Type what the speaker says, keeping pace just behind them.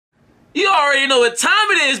You already know what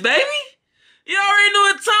time it is, baby. You already know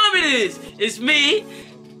what time it is. It's me,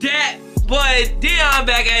 that boy Dion,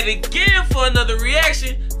 back at it again for another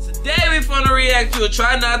reaction. Today we're gonna react to a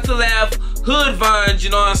Try Not to Laugh Hood Vines, you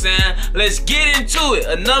know what I'm saying? Let's get into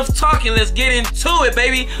it. Enough talking, let's get into it,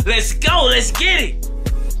 baby. Let's go, let's get it.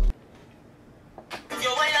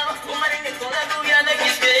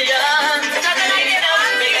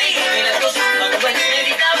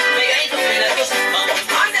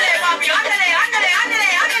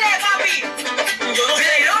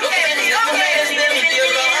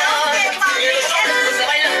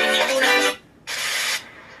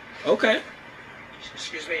 Okay.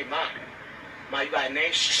 Excuse me, Ma. Ma, you got a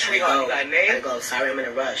name? Sweetheart, you got a name? I go. Sorry, I'm in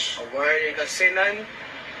a rush. A word? You ain't gonna say nothing?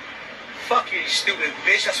 Fuck you, you stupid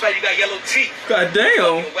bitch. That's why you got yellow teeth. God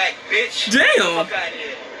damn. Fucking whack bitch. Damn. Fuck out of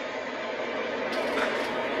here.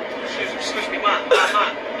 Excuse me, Ma.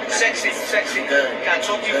 Ma. Sexy. Good. Can I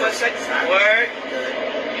talk to you Good. for a second? Sorry. Word?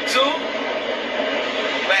 Good. You too?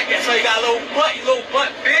 Whack. That's why you got a little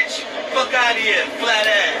butt, bitch. Fuck out of here, flat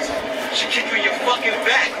ass. She kick you in your fucking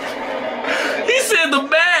back. He said the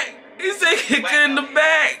back. He said kick in the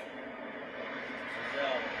back.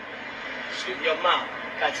 Yo, Ma,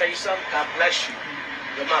 can I tell you something? God bless you.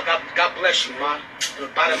 Yo, Ma, God bless you, Ma. From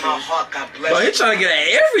the bottom of my heart, God bless Bro, you. he trying to get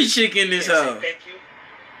at every chick in this house. Thank you.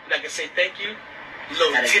 You're not gonna say thank you? You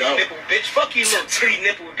little Gotta titty go. nipple bitch. Fuck you, little titty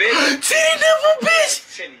nipple bitch. Titty nipple bitch.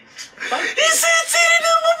 Titties. He said titty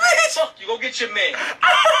nipple bitch. Fuck you, go get your man.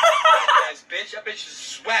 Ass bitch, that bitch is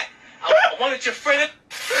swag. I wanted your friend.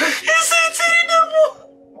 He said titty nipple.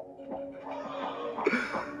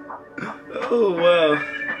 Oh, wow.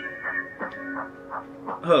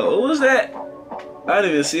 Huh, what was that? I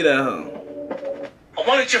didn't even see that, huh? I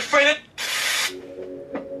wanted your friend.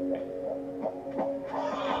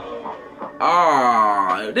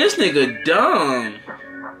 Aw, this nigga dumb.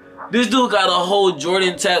 This dude got a whole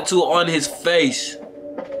Jordan tattoo on his face.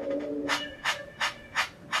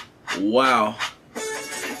 Wow.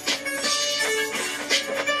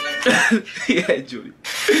 He had Jordan.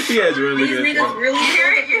 He had Jordan looking at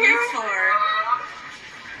him.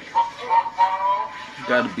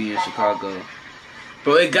 Gotta be in Chicago.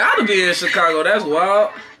 Bro, it gotta be in Chicago. That's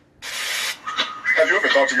wild. Have you ever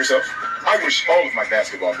thought to yourself, I wish all of my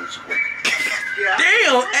basketball moves would work?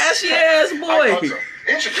 Damn, ashy ass I boy. thought so.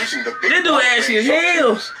 Introducing the big This dude ashy as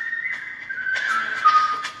hell.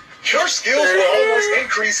 Your skills will almost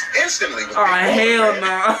increase instantly with Oh, hell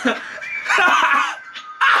nah.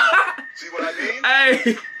 See what I mean?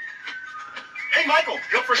 Hey. Hey, Michael,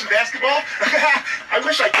 you up for some basketball? I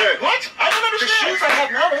wish I could. What? I don't understand. The shoes I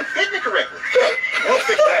have now don't fit me correctly. We'll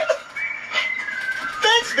fix that.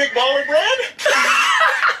 Thanks, big baller bread.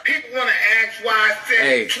 People want to ask why I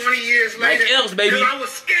said 20 years later. Like else, baby. Because I was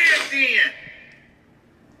scared then.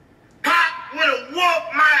 Pop would have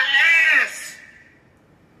whooped my ass.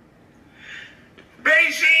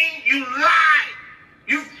 Beijing, you lied.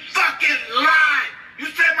 You fucking lied. You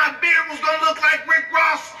said my beard was going to look like Rick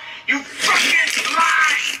Ross. You fucking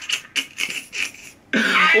lied.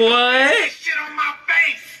 I What? put this shit on my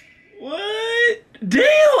face. What? Damn,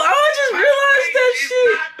 I just realized that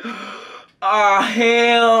shit. Oh,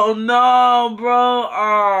 hell no, bro.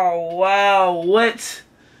 Oh, wow. What?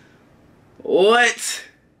 What?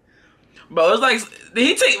 Bro, it's like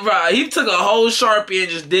he took a whole Sharpie and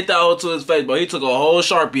just did that all to his face, bro. He took a whole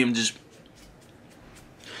Sharpie and just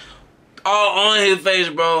all on his face,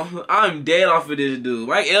 bro. I'm dead off of this dude.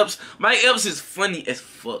 Mike Epps is funny as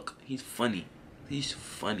fuck. He's funny. He's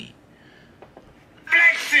funny.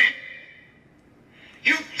 Flexing.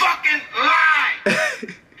 You fucking lied.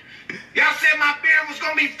 Y'all said my beard was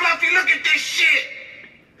gonna be fluffy. Look at this shit.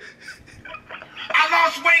 I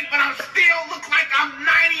lost weight, but I still look like I'm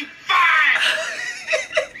 95.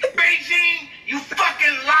 Beijing, you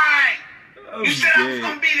fucking lied. You said I was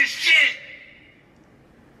gonna be the shit.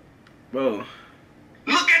 Bro.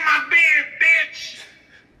 Look at my beard, bitch.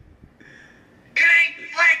 It ain't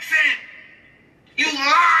flexing. You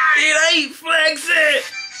lied. It ain't flexing.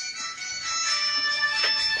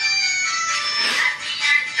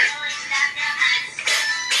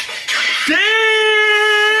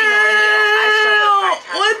 Damn!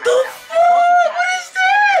 What the fuck? What is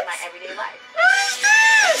this? What is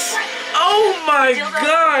this? Oh my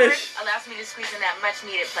gosh! Allows me to squeeze in that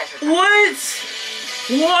much-needed pleasure. What?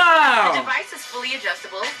 The Wow! device is fully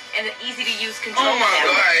adjustable and an easy-to-use control Oh my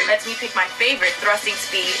panel God. lets me pick my favorite thrusting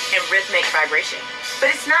speed and rhythmic vibration.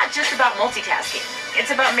 But it's not just about multitasking.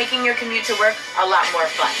 It's about making your commute to work a lot more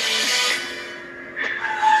fun.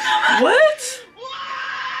 What?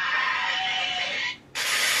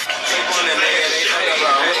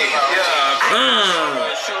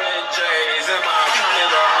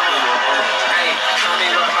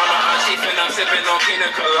 sipping on pina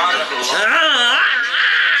colada.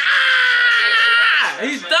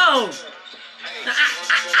 He's dumb.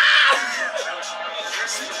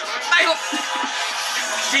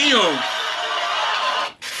 Damn.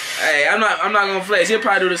 Hey, I'm not gonna flex. He'll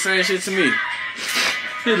probably do the same shit to me.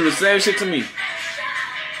 He'll do the same shit to me.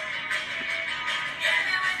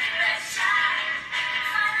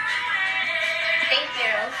 Thank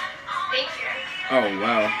you. Thank you. Oh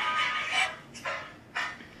wow.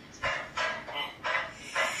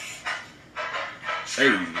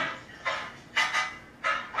 Hey.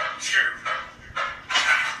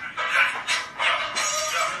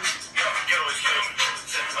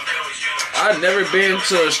 I've never been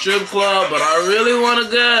to a strip club, but I really want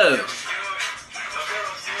to go.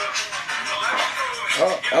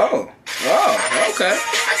 Oh, okay.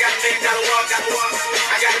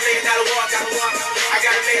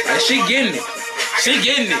 Hey, she getting it. She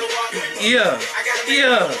getting it. Yeah.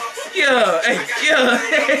 Hey,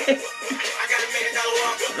 yeah.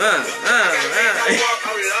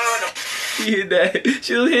 She hit that.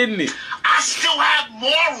 She was hitting it. I still have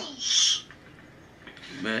morals.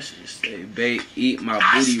 Man, she just say, babe, eat my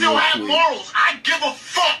I booty still real have quick. morals. I give a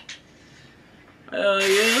fuck. Hell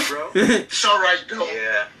yeah. Bro. It's alright though.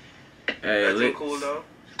 Yeah. Hey, That's look. cool though.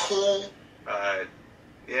 Cool. Alright.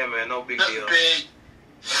 Yeah, man, no big Nothing deal. big.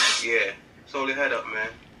 Yeah. Slowly head up, man.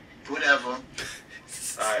 Whatever.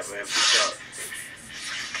 Alright, man. Peace out.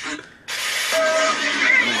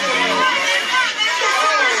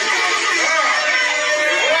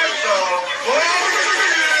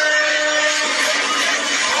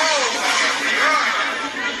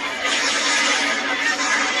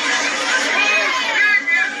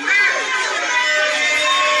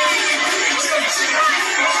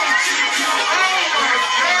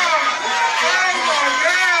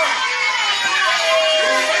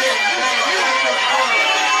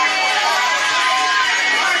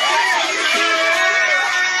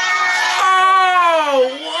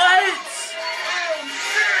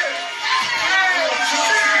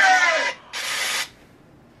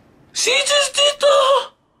 She just did the...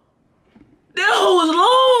 That hoe was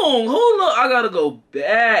long. Hold up. I gotta go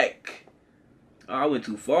back. Oh, I went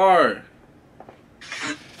too far.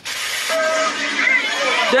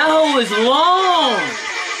 That hoe is long.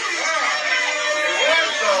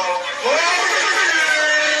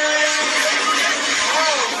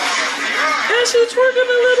 That shit's working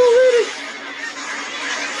a little bitty.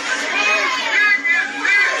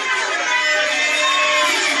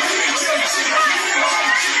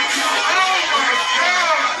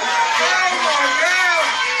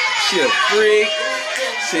 She a freak.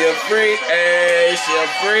 She a freak. Ayy, she a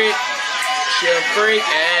freak. She a freak.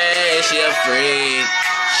 Ayy, she a freak.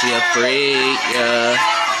 She a freak. Yeah.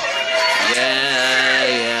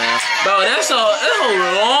 Bro, that's all. That hoe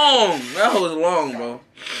long. That hoe is long, bro.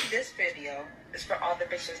 This video is for all the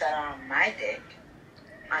bitches that are on my dick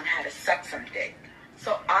on how to suck some dick.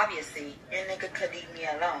 So obviously, your nigga could leave me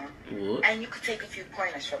alone. What? And you could take a few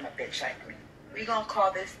pointers from a bitch like me. We gonna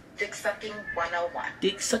call this Dick Sucking 101.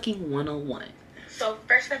 Dick sucking 101. So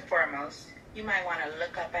first and foremost, you might want to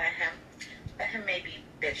look up at him. Let him maybe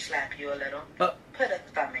bitch slap you a little. Put a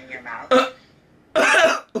thumb in your mouth.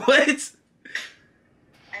 What?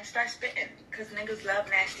 And start spitting. Because niggas love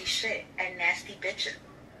nasty shit and nasty bitches.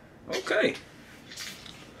 Okay.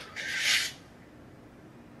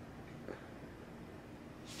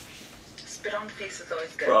 Spit on the face is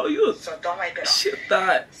always good. Bro, you a So don't wipe it off. shit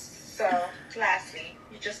thought. So, lastly,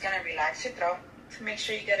 you're just gonna relax your throat to make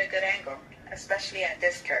sure you get a good angle, especially at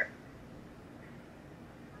this curve.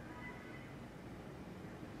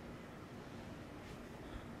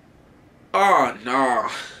 Oh no.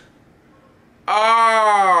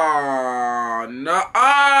 Oh no.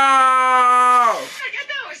 Oh!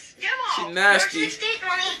 She nasty.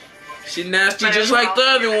 She nasty just like the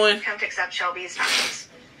other one. Come to accept Shelby's tacos.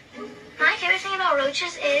 My favorite thing about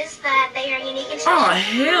roaches is that they are unique and Oh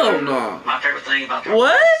special. hell no. My favorite thing about the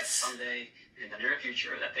What? someday in the near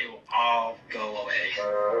future that they will all go away.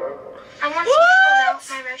 I want to speak about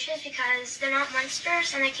my roaches because they're not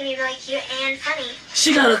monsters and they can be really cute and funny.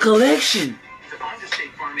 She got a collection. To find the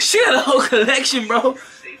State Farm She got a whole collection, bro.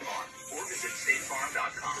 State Farm or visit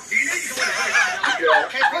statefarm.com.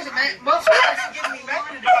 Okay, listen, man. Motherfuckers giving me back.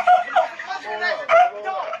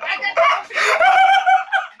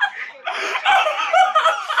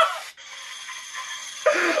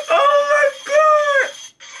 Oh my god!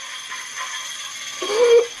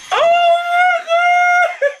 Oh my god!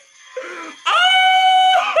 Oh!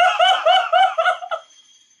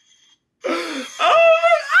 Oh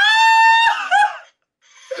my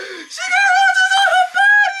She got roaches on her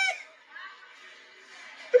body!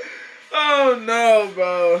 Oh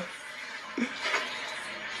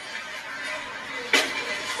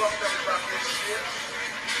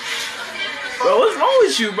wrong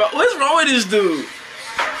with you, bro? What's wrong with this dude?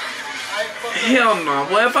 Hell no,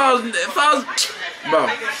 boy.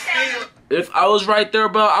 If I was right there,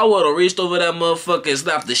 bro, I would have reached over that motherfucker and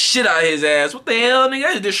slapped the shit out of his ass. What the hell, nigga?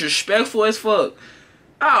 That's disrespectful as fuck.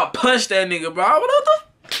 I'll punch that nigga, bro. What the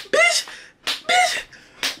bitch,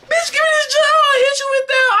 give me this job. I'll hit you with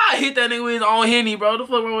that. I hit that nigga with his own Henny, bro. What the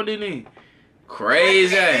fuck wrong with this nigga?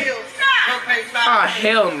 Crazy. Ah,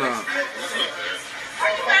 hell no.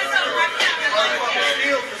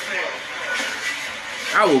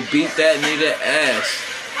 I will beat that nigga ass.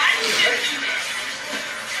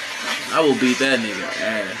 I will beat that nigga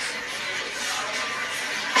ass.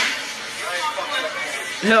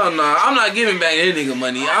 Hell no, I'm not giving back this nigga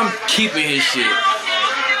money. I'm keeping his shit.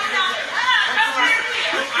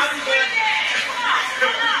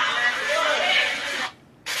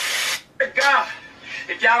 God,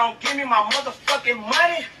 if y'all don't give me my motherfucking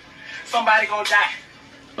money, somebody gonna die.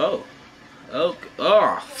 Oh. Okay.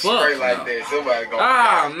 Oh, fuck. Straight like that, somebody gonna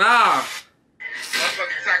die. Nah.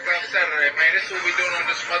 Motherfucking Taco Saturday, man. This is what we doing on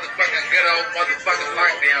this motherfucking good old motherfucking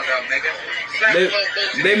lockdown, though, nigga.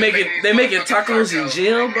 They making tacos in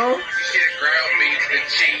jail, bro? Shit, ground beef, the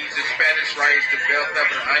cheese, the Spanish rice, the bell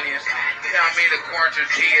pepper, the onions. You know what I mean? The corn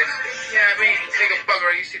tortillas. You know what I mean? Nigga, fuck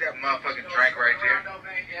around. You see that motherfucking drink right there? You know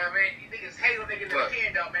what I mean? You niggas hate on niggas in the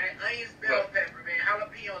pen, though, man. Onions, bell pepper, man.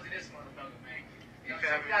 Jalapenos in this motherfucker, man. You know what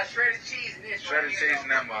I'm saying? We got shredded cheese in this. Shredded cheese in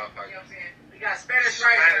that motherfucker. You know what I'm saying? We got Spanish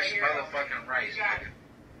rice right here. Motherfucking rice, nigga.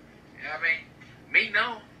 You know what I mean? Meat,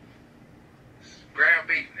 no. Ground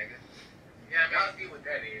beef, nigga. You know what I mean? Y'all see what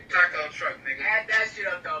that is. Taco truck, nigga. Add that shit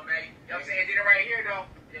up, though, man. You know what I'm saying? Did it right here, though.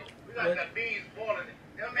 We got the beans boiling.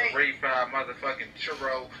 You know what I mean? Refried motherfucking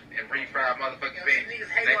churro and refried motherfucking beans.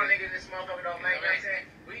 Niggas hate on niggas in this motherfucker, though, man. You know what I'm saying?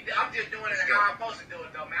 I'm just doing it how I'm supposed to do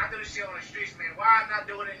it, though, man. I do this shit on the streets, man. Why I'm not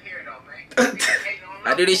doing it in here, though, man?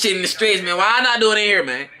 I do this shit in the streets, man. Why I not doing it here,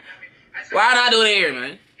 man? Why I not doing it here,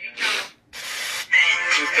 man?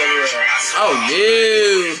 Oh,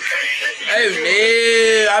 no. Oh,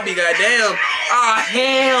 no. I be goddamn. Oh,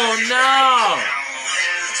 hell no.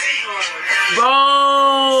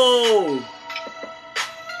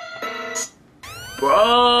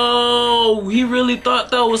 Bro, he really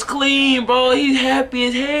thought that was clean, bro. He happy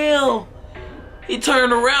as hell. He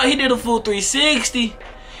turned around. He did a full 360.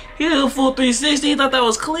 He did a full 360. He thought that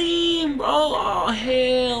was clean, bro. Oh,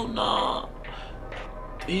 hell no.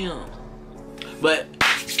 Damn. But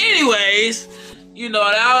anyways, you know,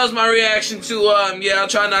 that was my reaction to yeah, I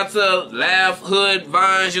try not to laugh, hood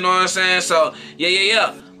vines, you know what I'm saying? So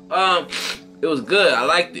yeah. It was good. I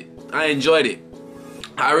liked it. I enjoyed it.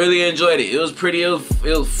 I really enjoyed it. It was pretty, it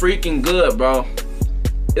was freaking good, bro.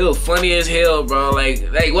 It was funny as hell, bro. Like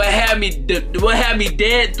what had me dead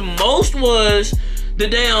the most was the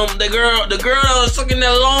girl that was sucking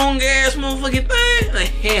that long ass motherfucking thing. Like,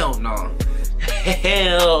 hell no.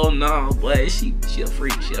 Hell no, boy. She a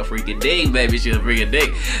freak. She a freaking dick, baby. She a freaking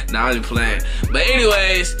dick. Nah, I'm just playing. But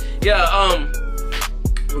anyways, yeah,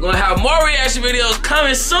 we're gonna have more reaction videos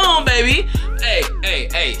coming soon, baby. Hey,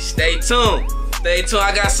 stay tuned. Stay tuned.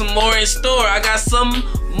 I got some more in store. I got some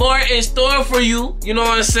more in store for you. You know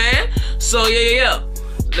what I'm saying? So yeah.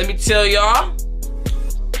 Let me tell y'all.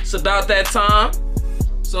 It's about that time.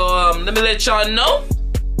 So let me let y'all know.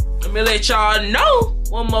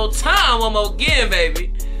 One more time, one more again,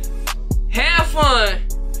 baby. Have fun,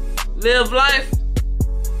 live life,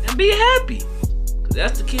 and be happy. Cause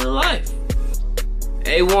that's the key to life.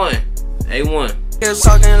 A1. Niggas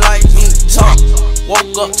talking like me, talk.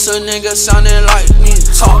 Woke up to niggas sounding like me,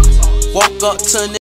 talk. Woke up to